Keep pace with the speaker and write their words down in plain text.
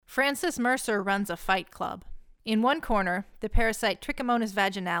Francis Mercer runs a fight club. In one corner, the parasite Trichomonas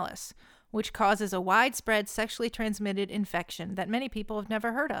vaginalis, which causes a widespread sexually transmitted infection that many people have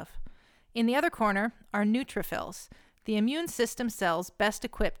never heard of. In the other corner are neutrophils, the immune system cells best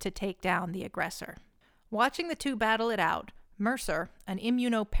equipped to take down the aggressor. Watching the two battle it out, Mercer, an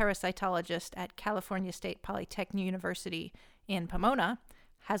immunoparasitologist at California State Polytechnic University in Pomona,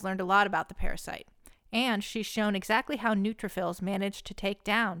 has learned a lot about the parasite. And she's shown exactly how neutrophils manage to take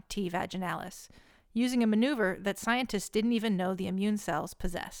down T. vaginalis, using a maneuver that scientists didn't even know the immune cells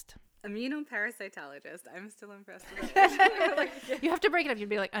possessed. Immunoparasitologist. I'm still impressed with that. You have to break it up. You'd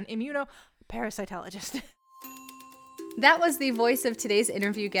be like an immunoparasitologist. That was the voice of today's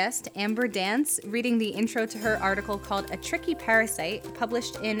interview guest, Amber Dance, reading the intro to her article called A Tricky Parasite,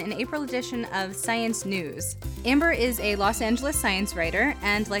 published in an April edition of Science News. Amber is a Los Angeles science writer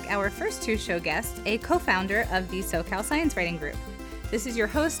and, like our first two show guests, a co-founder of the SoCal Science Writing Group. This is your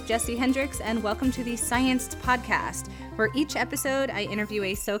host, Jessie Hendricks, and welcome to the Scienced Podcast, where each episode I interview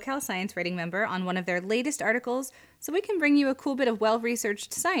a SoCal Science Writing member on one of their latest articles so we can bring you a cool bit of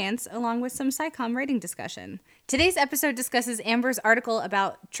well-researched science along with some SciComm writing discussion. Today's episode discusses Amber's article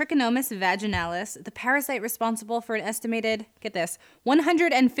about Trichomonas vaginalis, the parasite responsible for an estimated, get this,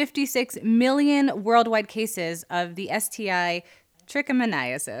 156 million worldwide cases of the STI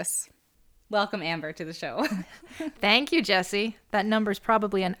trichomoniasis. Welcome, Amber, to the show. Thank you, Jessie. That number's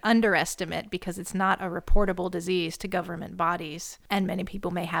probably an underestimate because it's not a reportable disease to government bodies, and many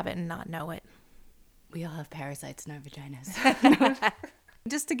people may have it and not know it. We all have parasites in our vaginas.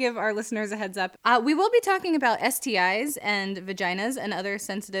 Just to give our listeners a heads up, we will be talking about STIs and vaginas and other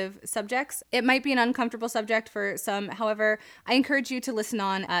sensitive subjects. It might be an uncomfortable subject for some. However, I encourage you to listen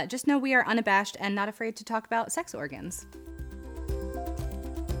on. Just know we are unabashed and not afraid to talk about sex organs.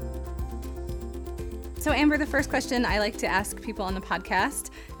 So, Amber, the first question I like to ask people on the podcast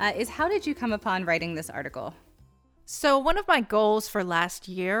is how did you come upon writing this article? So one of my goals for last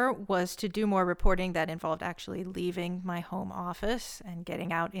year was to do more reporting that involved actually leaving my home office and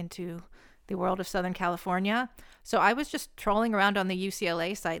getting out into the world of Southern California. So I was just trolling around on the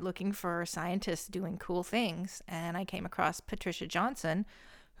UCLA site looking for scientists doing cool things, and I came across Patricia Johnson,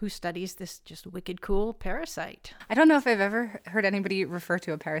 who studies this just wicked cool parasite. I don't know if I've ever heard anybody refer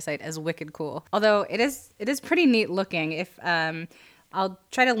to a parasite as wicked cool, although it is pretty neat looking. If I'll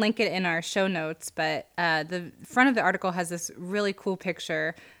try to link it in our show notes, but the front of the article has this really cool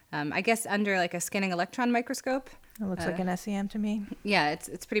picture, I guess under like a scanning electron microscope. It looks like an SEM to me. Yeah,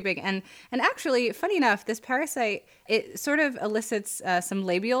 it's pretty big. And actually, funny enough, this parasite, it sort of elicits some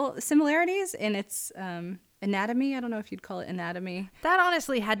labial similarities in its anatomy. I don't know if you'd call it anatomy. That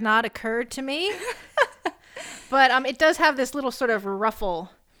honestly had not occurred to me. But it does have this little sort of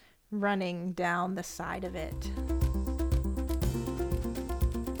ruffle running down the side of it.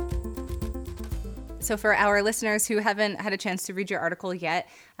 So for our listeners who haven't had a chance to read your article yet,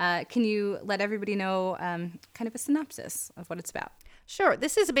 can you let everybody know kind of a synopsis of what it's about? Sure.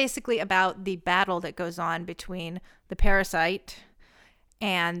 This is basically about the battle that goes on between the parasite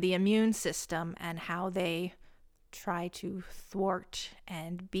and the immune system and how they try to thwart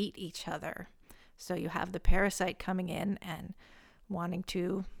and beat each other. So you have the parasite coming in and wanting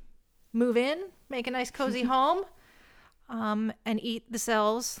to move in, make a nice cozy home, and eat the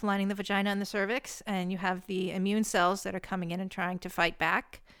cells lining the vagina and the cervix. And you have the immune cells that are coming in and trying to fight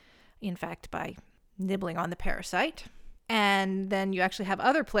back, in fact, by nibbling on the parasite. And then you actually have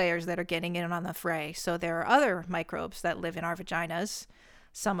other players that are getting in on the fray. So there are other microbes that live in our vaginas,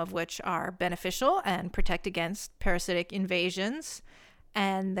 some of which are beneficial and protect against parasitic invasions.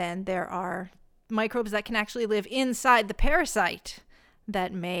 And then there are microbes that can actually live inside the parasite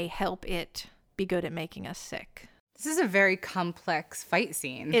that may help it be good at making us sick. This is a very complex fight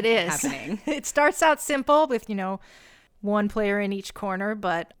scene. It is happening. It starts out simple with, one player in each corner,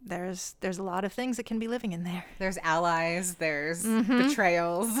 but there's a lot of things that can be living in there. There's allies, there's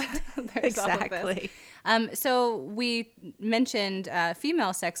betrayals. There's exactly. So we mentioned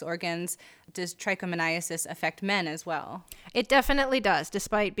female sex organs. Does trichomoniasis affect men as well? It definitely does.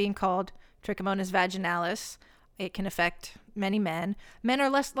 Despite being called Trichomonas vaginalis, it can affect many men. Men are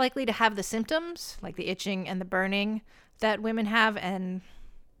less likely to have the symptoms, like the itching and the burning, that women have, and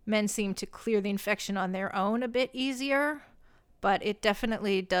men seem to clear the infection on their own a bit easier, but it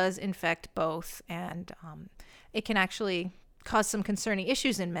definitely does infect both, and it can actually cause some concerning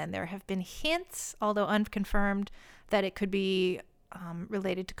issues in men. There have been hints, although unconfirmed, that it could be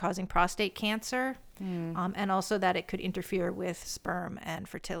related to causing prostate cancer, and also that it could interfere with sperm and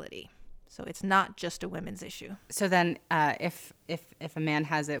fertility. So it's not just a women's issue. So then if a man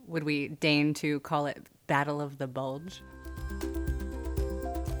has it, would we deign to call it Battle of the Bulge?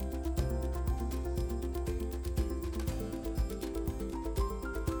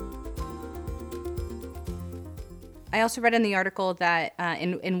 I also read in the article that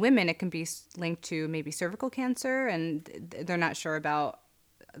in women it can be linked to maybe cervical cancer, and they're not sure about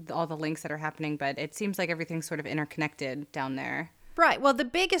all the links that are happening, but it seems like everything's sort of interconnected down there. Right. Well, the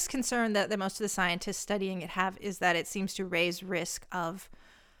biggest concern that most of the scientists studying it have is that it seems to raise risk of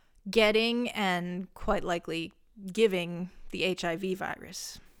getting and quite likely giving the HIV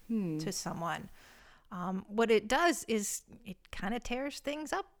virus to someone. What it does is it kind of tears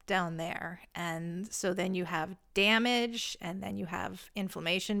things up down there. And so then you have damage, and then you have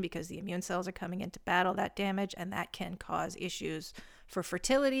inflammation because the immune cells are coming in to battle that damage, and that can cause issues for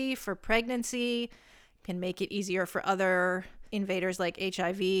fertility, for pregnancy, can make it easier for other invaders like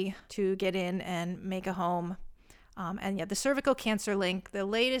HIV to get in and make a home. And yeah, the cervical cancer link, the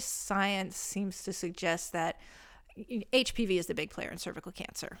latest science seems to suggest that HPV is the big player in cervical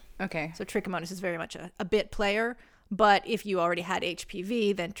cancer. Okay. So trichomonas is very much a bit player, but if you already had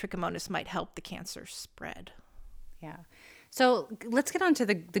HPV, then trichomonas might help the cancer spread. Yeah. So let's get on to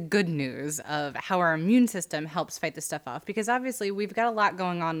the good news of how our immune system helps fight this stuff off, because obviously we've got a lot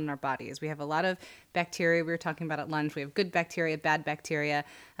going on in our bodies. We have a lot of bacteria. We were talking about at lunch. We have good bacteria, bad bacteria,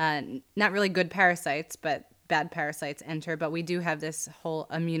 not really good parasites, but bad parasites enter. But we do have this whole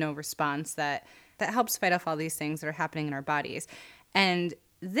immuno response that helps fight off all these things that are happening in our bodies. And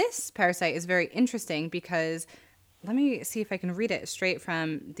this parasite is very interesting because, let me see if I can read it straight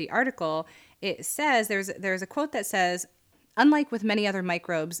from the article. It says, there's a quote that says, "Unlike with many other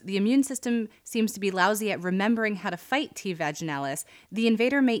microbes, the immune system seems to be lousy at remembering how to fight T. vaginalis. The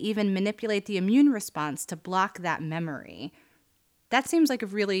invader may even manipulate the immune response to block that memory." That seems like a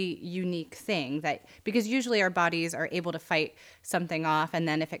really unique thing, because usually our bodies are able to fight something off, and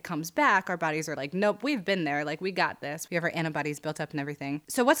then if it comes back, our bodies are like, nope, we've been there, like we got this. We have our antibodies built up and everything.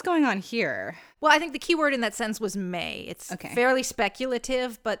 So what's going on here? Well, I think the key word in that sense was may. It's fairly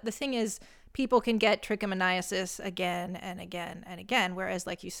speculative, but the thing is, people can get trichomoniasis again and again and again, whereas,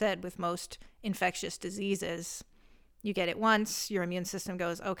 like you said, with most infectious diseases, you get it once, your immune system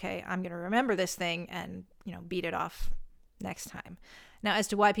goes, okay, I'm going to remember this thing and, beat it off next time. Now, as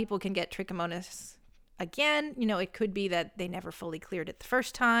to why people can get trichomonas again, it could be that they never fully cleared it the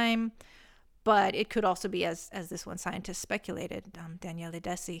first time, but it could also be, as this one scientist speculated, Daniele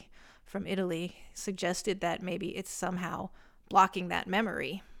Desi from Italy suggested that maybe it's somehow blocking that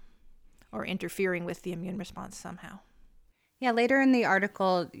memory or interfering with the immune response somehow. Yeah, later in the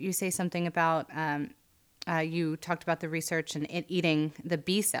article, you say something about, you talked about the research and it eating the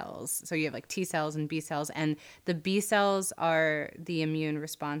B cells. So you have like T cells and B cells, and the B cells are the immune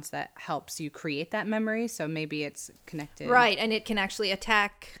response that helps you create that memory. So maybe it's connected. Right, and it can actually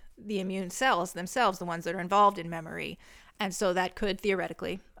attack the immune cells themselves, the ones that are involved in memory. And so that could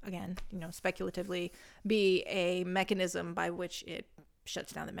theoretically, again, speculatively, be a mechanism by which it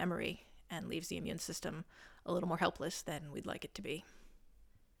shuts down the memory and leaves the immune system a little more helpless than we'd like it to be.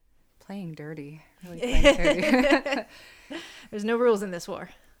 Playing dirty. Really playing dirty. There's no rules in this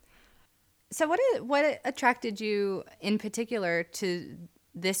war. So what attracted you in particular to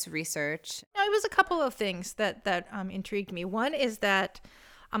this research? No, it was a couple of things that intrigued me. One is that,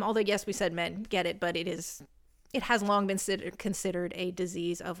 although yes, we said men get it, but it has long been considered a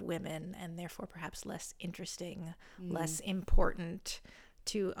disease of women, and therefore perhaps less interesting, less important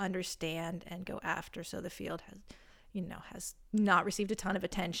to understand and go after. So the field has not received a ton of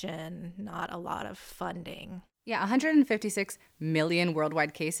attention, not a lot of funding. Yeah, 156 million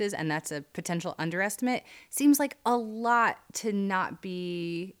worldwide cases, and that's a potential underestimate. Seems like a lot to not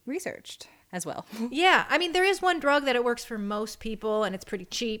be researched as well. Yeah, there is one drug that it works for most people, and it's pretty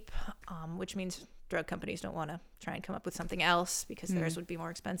cheap, which means drug companies don't want to try and come up with something else because theirs would be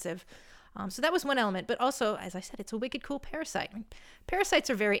more expensive. So that was one element. But also, as I said, it's a wicked cool parasite. Parasites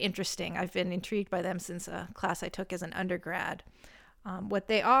are very interesting. I've been intrigued by them since a class I took as an undergrad. What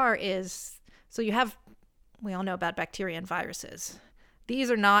they are is, so we all know about bacteria and viruses.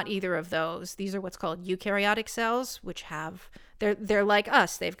 These are not either of those. These are what's called eukaryotic cells, which they're like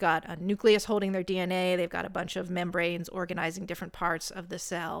us. They've got a nucleus holding their DNA. They've got a bunch of membranes organizing different parts of the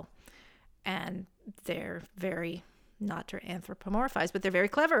cell. And they're very, not to anthropomorphize, but they're very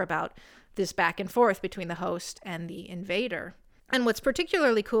clever about this back and forth between the host and the invader. And what's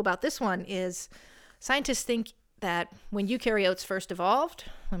particularly cool about this one is scientists think that when eukaryotes first evolved,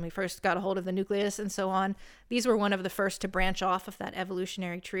 when we first got a hold of the nucleus and so on, these were one of the first to branch off of that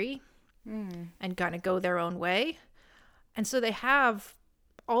evolutionary tree and kind of go their own way. And so they have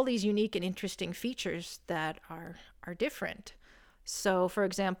all these unique and interesting features that are different. So, for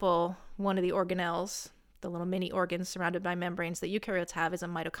example, one of the organelles, the little mini organs surrounded by membranes that eukaryotes have, is a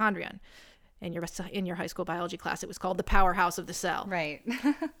mitochondrion. In your high school biology class, it was called the powerhouse of the cell. Right.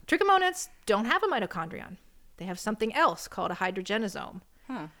 Trichomonads don't have a mitochondrion. they have something else called a hydrogenosome.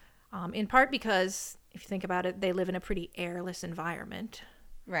 Huh. In part because, if you think about it, they live in a pretty airless environment.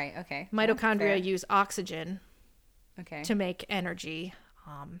 Right, okay. Mitochondria use oxygen okay. to make energy.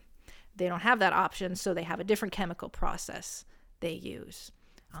 They don't have that option, so they have a different chemical process they use.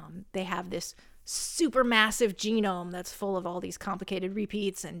 They have this super massive genome that's full of all these complicated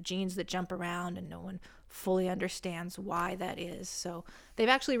repeats and genes that jump around, and no one fully understands why that is. So they've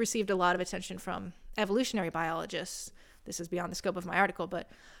actually received a lot of attention from evolutionary biologists. This is beyond the scope of my article, but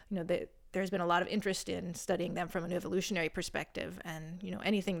there's been a lot of interest in studying them from an evolutionary perspective. And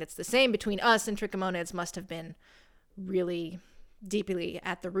anything that's the same between us and trichomonids must have been really deeply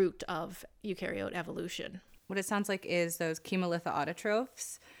at the root of eukaryote evolution. What it sounds like is those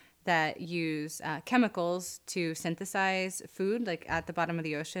chemolithoautotrophs that use chemicals to synthesize food, like at the bottom of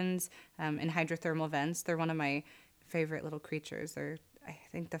the oceans in hydrothermal vents. They're one of my favorite little creatures. I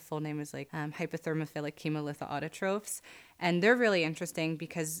think the full name is hypothermophilic chemolithoautotrophs. And they're really interesting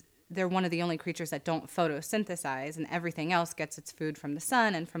because they're one of the only creatures that don't photosynthesize, and everything else gets its food from the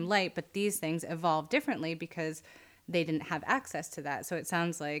sun and from light. But these things evolve differently because they didn't have access to that. So it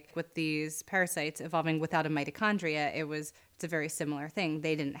sounds like with these parasites evolving without a mitochondria, it's a very similar thing.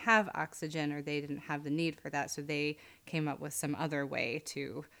 They didn't have oxygen, or they didn't have the need for that, so they came up with some other way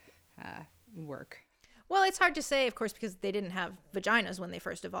to work. Well, it's hard to say, of course, because they didn't have vaginas when they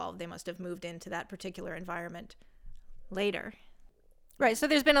first evolved. They must have moved into that particular environment later. Right, so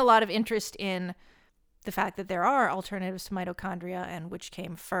there's been a lot of interest in the fact that there are alternatives to mitochondria and which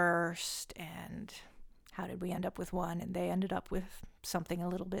came first, and how did we end up with one, and they ended up with something a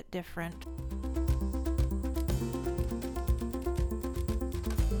little bit different.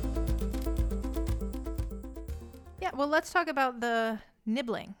 Yeah, well, let's talk about the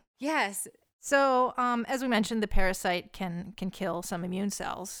nibbling. Yes. So, as we mentioned, the parasite can kill some immune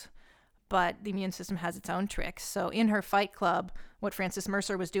cells, but the immune system has its own tricks. So in her Fight Club, what Frances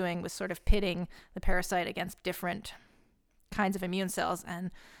Mercer was doing was sort of pitting the parasite against different kinds of immune cells, and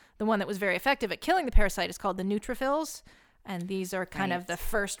the one that was very effective at killing the parasite is called the neutrophils, and these are kind of the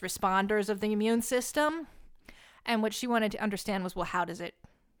first responders of the immune system. And what she wanted to understand was, well, how does it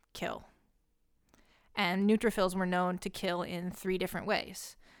kill? And neutrophils were known to kill in 3 different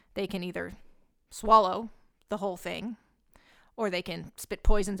ways. They can either swallow the whole thing, or they can spit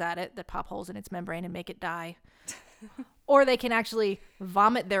poisons at it that pop holes in its membrane and make it die, or they can actually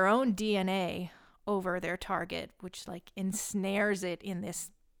vomit their own DNA over their target, which ensnares it in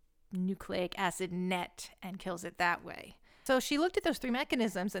this nucleic acid net and kills it that way. So she looked at those 3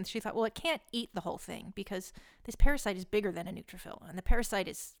 mechanisms and she thought, well, it can't eat the whole thing because this parasite is bigger than a neutrophil and the parasite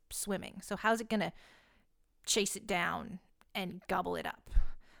is swimming. So how's it going to chase it down and gobble it up?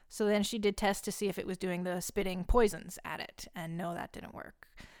 So then she did tests to see if it was doing the spitting poisons at it, and no, that didn't work.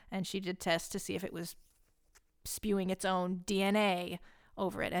 And she did tests to see if it was spewing its own DNA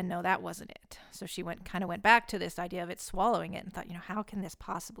over it, and no, that wasn't it. So she went back to this idea of it swallowing it and thought, how can this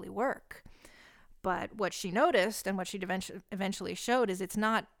possibly work? But what she noticed and what she eventually showed is it's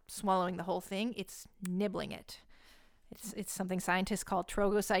not swallowing the whole thing, it's nibbling it. It's something scientists call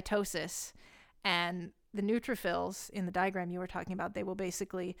trogocytosis, and the neutrophils in the diagram you were talking about, they will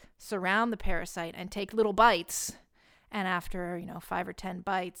basically surround the parasite and take little bites, and after 5 or 10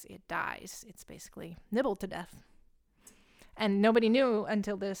 bites, it dies. It's basically nibbled to death. And nobody knew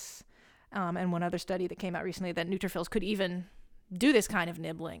until this, and one other study that came out recently, that neutrophils could even do this kind of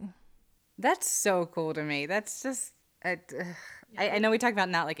nibbling. That's so cool to me. That's just... I know we talk about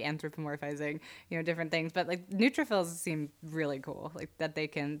not anthropomorphizing, different things, but neutrophils seem really cool. That they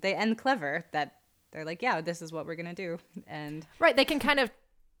and clever that they're yeah, this is what we're going to do. And right. They can kind of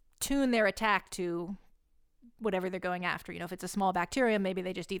tune their attack to whatever they're going after. If it's a small bacterium, maybe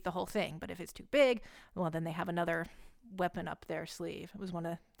they just eat the whole thing. But if it's too big, well, then they have another weapon up their sleeve. It was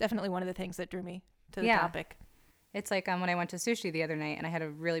definitely one of the things that drew me to the topic. It's when I went to sushi the other night and I had a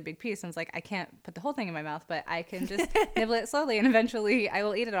really big piece and it's I can't put the whole thing in my mouth, but I can just nibble it slowly and eventually I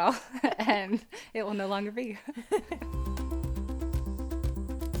will eat it all and it will no longer be.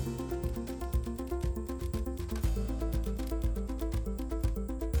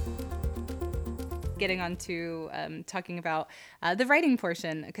 Getting on to talking about the writing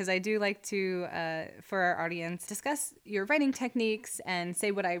portion, because I do like to, for our audience, discuss your writing techniques and say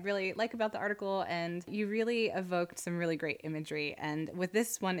what I really like about the article. And you really evoked some really great imagery. And with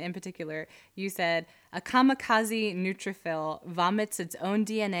this one in particular, you said, a kamikaze neutrophil vomits its own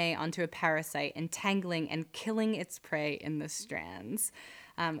DNA onto a parasite, entangling and killing its prey in the strands.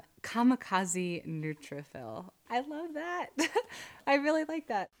 Kamikaze neutrophil. I love that. I really like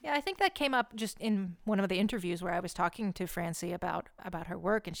that. Yeah, I think that came up just in one of the interviews where I was talking to Francie about her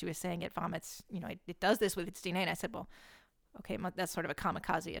work, and she was saying it vomits, it does this with its DNA. And I said, well, okay, that's sort of a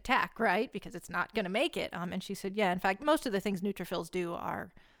kamikaze attack, right? Because it's not going to make it. And she said, yeah, in fact, most of the things neutrophils do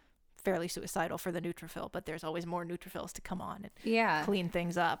are fairly suicidal for the neutrophil, but there's always more neutrophils to come on and clean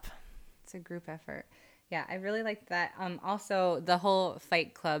things up. It's a group effort. Yeah, I really like that. Also, the whole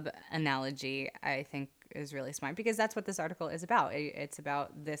Fight Club analogy, I think, is really smart because that's what this article is about. It's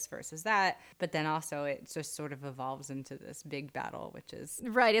about this versus that, but then also it just sort of evolves into this big battle, which is...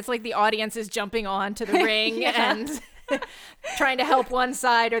 Right. It's like the audience is jumping on to the ring and trying to help one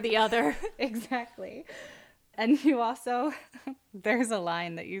side or the other. Exactly. And you also, there's a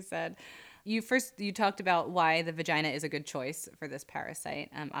line that you said, you talked about why the vagina is a good choice for this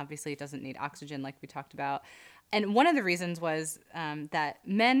parasite. Obviously, it doesn't need oxygen like we talked about. And one of the reasons was that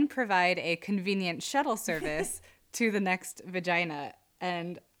men provide a convenient shuttle service to the next vagina.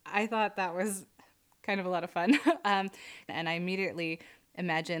 And I thought that was kind of a lot of fun. And I immediately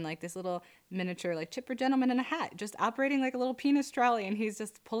imagine like this little miniature like chipper gentleman in a hat just operating like a little penis trolley, and he's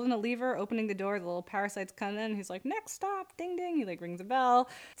just pulling a lever, opening the door, the little parasites come in, and he's like, next stop, ding ding, he like rings a bell.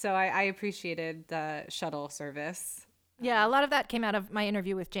 So I appreciated the shuttle service. Yeah, a lot of that came out of my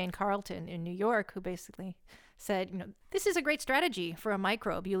interview with Jane Carlton in New York, who basically said, this is a great strategy for a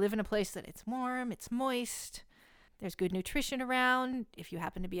microbe. You live in a place that it's warm, it's moist, there's good nutrition around. If you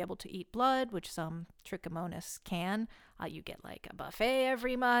happen to be able to eat blood, which some trichomonas can, you get like a buffet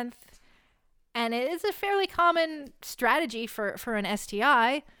every month. And it is a fairly common strategy for an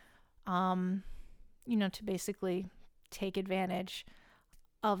STI, to basically take advantage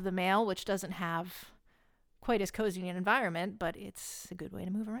of the male, which doesn't have quite as cozy an environment, but it's a good way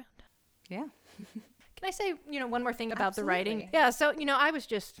to move around. Yeah. Can I say, one more thing about Absolutely. the writing? Yeah, so,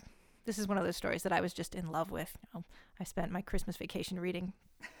 this is one of those stories that I was just in love with. I spent my Christmas vacation reading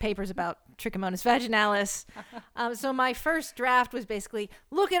papers about Trichomonas vaginalis. So my first draft was basically,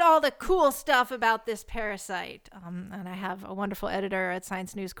 look at all the cool stuff about this parasite. And I have a wonderful editor at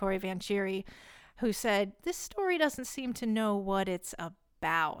Science News, Corey Van Cheery, who said, this story doesn't seem to know what it's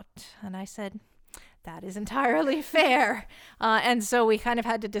about. And I said, that is entirely fair. And so we kind of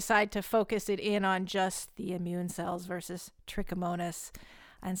had to decide to focus it in on just the immune cells versus Trichomonas,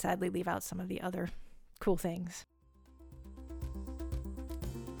 and sadly leave out some of the other cool things.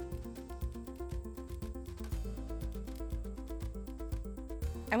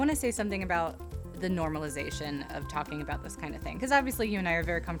 I want to say something about the normalization of talking about this kind of thing, because obviously you and I are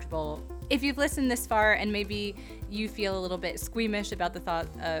very comfortable. If you've listened this far and maybe you feel a little bit squeamish about the thought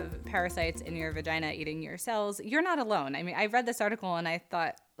of parasites in your vagina eating your cells, you're not alone. I mean, I read this article and I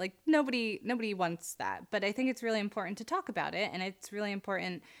thought, like, nobody wants that. But I think it's really important to talk about it, and it's really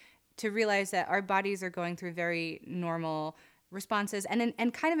important to realize that our bodies are going through very normal responses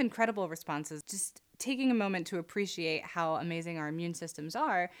and kind of incredible responses. Just taking a moment to appreciate how amazing our immune systems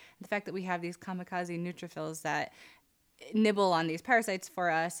are, the fact that we have these kamikaze neutrophils that nibble on these parasites for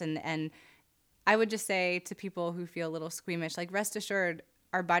us. And I would just say to people who feel a little squeamish, like, rest assured,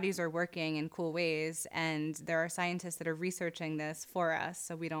 our bodies are working in cool ways, and there are scientists that are researching this for us,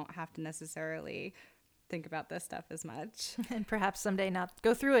 so we don't have to necessarily think about this stuff as much. And perhaps someday not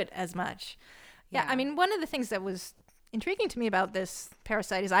go through it as much. Yeah, I mean, one of the things that was intriguing to me about this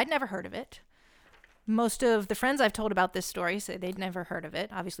parasite is I'd never heard of it. Most of the friends I've told about this story say they'd never heard of it.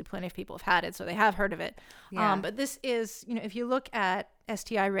 Obviously, plenty of people have had it, so they have heard of it. Yeah. But this is, if you look at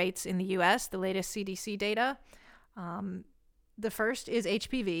STI rates in the U.S., the latest CDC data, the first is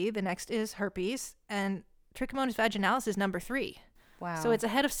HPV, the next is herpes, and Trichomonas vaginalis is number 3. Wow. So it's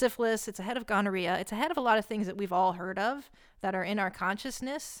ahead of syphilis, it's ahead of gonorrhea, it's ahead of a lot of things that we've all heard of that are in our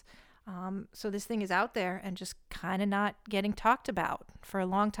consciousness. So this thing is out there and just kind of not getting talked about. For a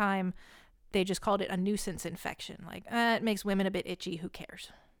long time, they just called it a nuisance infection. Like, it makes women a bit itchy, who cares?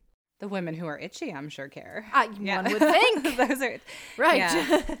 The women who are itchy, I'm sure, care. One would think. Those are right.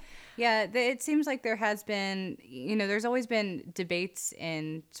 Yeah. Yeah, it seems like there has been, there's always been debates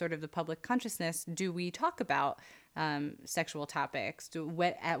in sort of the public consciousness. Do we talk about sexual topics?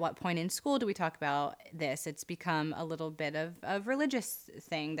 At what point in school do we talk about this? It's become a little bit of a religious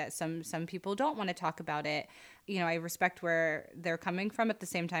thing that some people don't want to talk about it. I respect where they're coming from. At the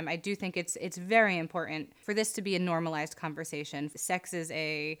same time, I do think it's very important for this to be a normalized conversation. Sex is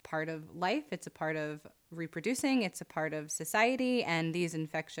a part of life. It's a part of reproducing. It's a part of society. And these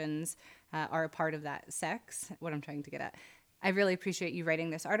infections are a part of that sex, what I'm trying to get at. I really appreciate you writing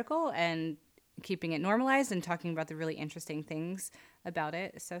this article and keeping it normalized and talking about the really interesting things about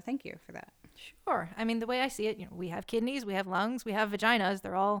it. So thank you for that. Sure. I mean, the way I see it, we have kidneys, we have lungs, we have vaginas.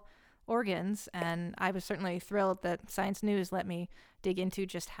 They're all organs, and I was certainly thrilled that Science News let me dig into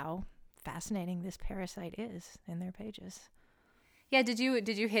just how fascinating this parasite is in their pages. Yeah, did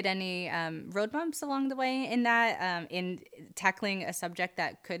you hit any road bumps along the way in that in tackling a subject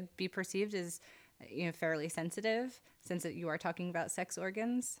that could be perceived as fairly sensitive, since you are talking about sex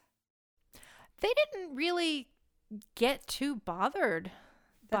organs? They didn't really get too bothered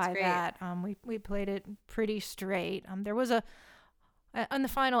by that. We played it pretty straight. There was on the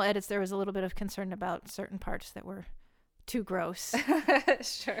final edits, there was a little bit of concern about certain parts that were too gross.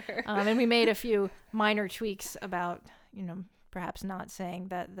 Sure. And we made a few minor tweaks about, perhaps not saying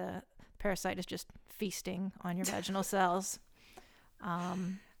that the parasite is just feasting on your vaginal cells.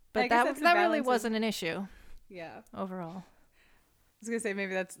 But that really wasn't an issue. Yeah. Overall. I was gonna say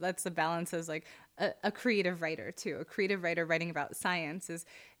maybe that's the balance as like a creative writer too. A creative writer writing about science is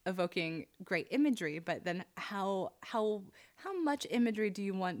evoking great imagery, but then how much imagery do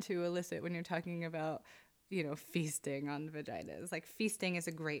you want to elicit when you're talking about feasting on vaginas? Like, feasting is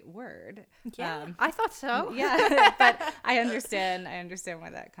a great word. Yeah, I thought so. Yeah, but I understand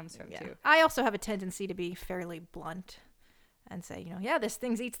where that comes from too. I also have a tendency to be fairly blunt and say, this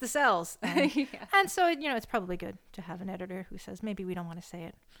thing eats the cells. And, and so, it's probably good to have an editor who says, maybe we don't want to say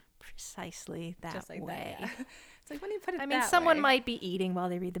it precisely that just like way. That, yeah. It's like, when you put it someone way. might be eating while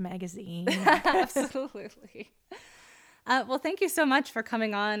they read the magazine. Absolutely. Well, thank you so much for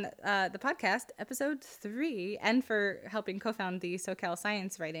coming on the podcast, episode 3, and for helping co-found the SoCal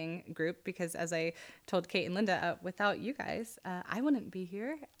Science Writing Group, because as I told Kate and Linda, without you guys, I wouldn't be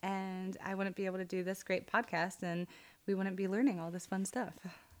here, and I wouldn't be able to do this great podcast, and we wouldn't be learning all this fun stuff.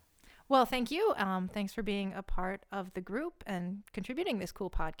 Well, thank you. Thanks for being a part of the group and contributing this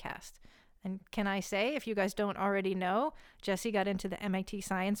cool podcast. And can I say, if you guys don't already know, Jessie got into the MIT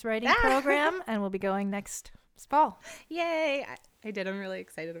Science Writing program and will be going next fall. Yay! I did. I'm really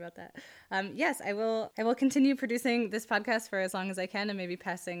excited about that. Yes, I will continue producing this podcast for as long as I can, and maybe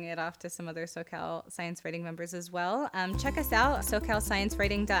passing it off to some other SoCal Science Writing members as well. Check us out,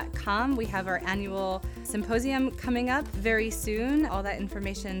 SoCalScienceWriting.com. We have our annual symposium coming up very soon. All that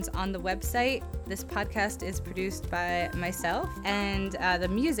information's on the website. This podcast is produced by myself, and the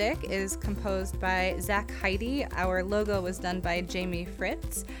music is composed by Zach Heidi. Our logo was done by Jamie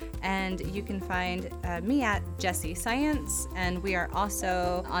Fritz, and you can find me at Jessie Science, and we are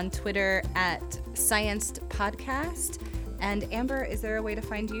also on Twitter at Scienced Podcast. And Amber, is there a way to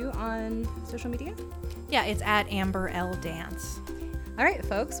find you on social media? Yeah, it's at Amber L Dance. All right,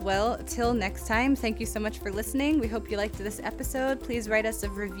 folks. Well, till next time, thank you so much for listening. We hope you liked this episode. Please write us a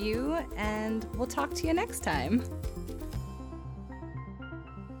review, and we'll talk to you next time.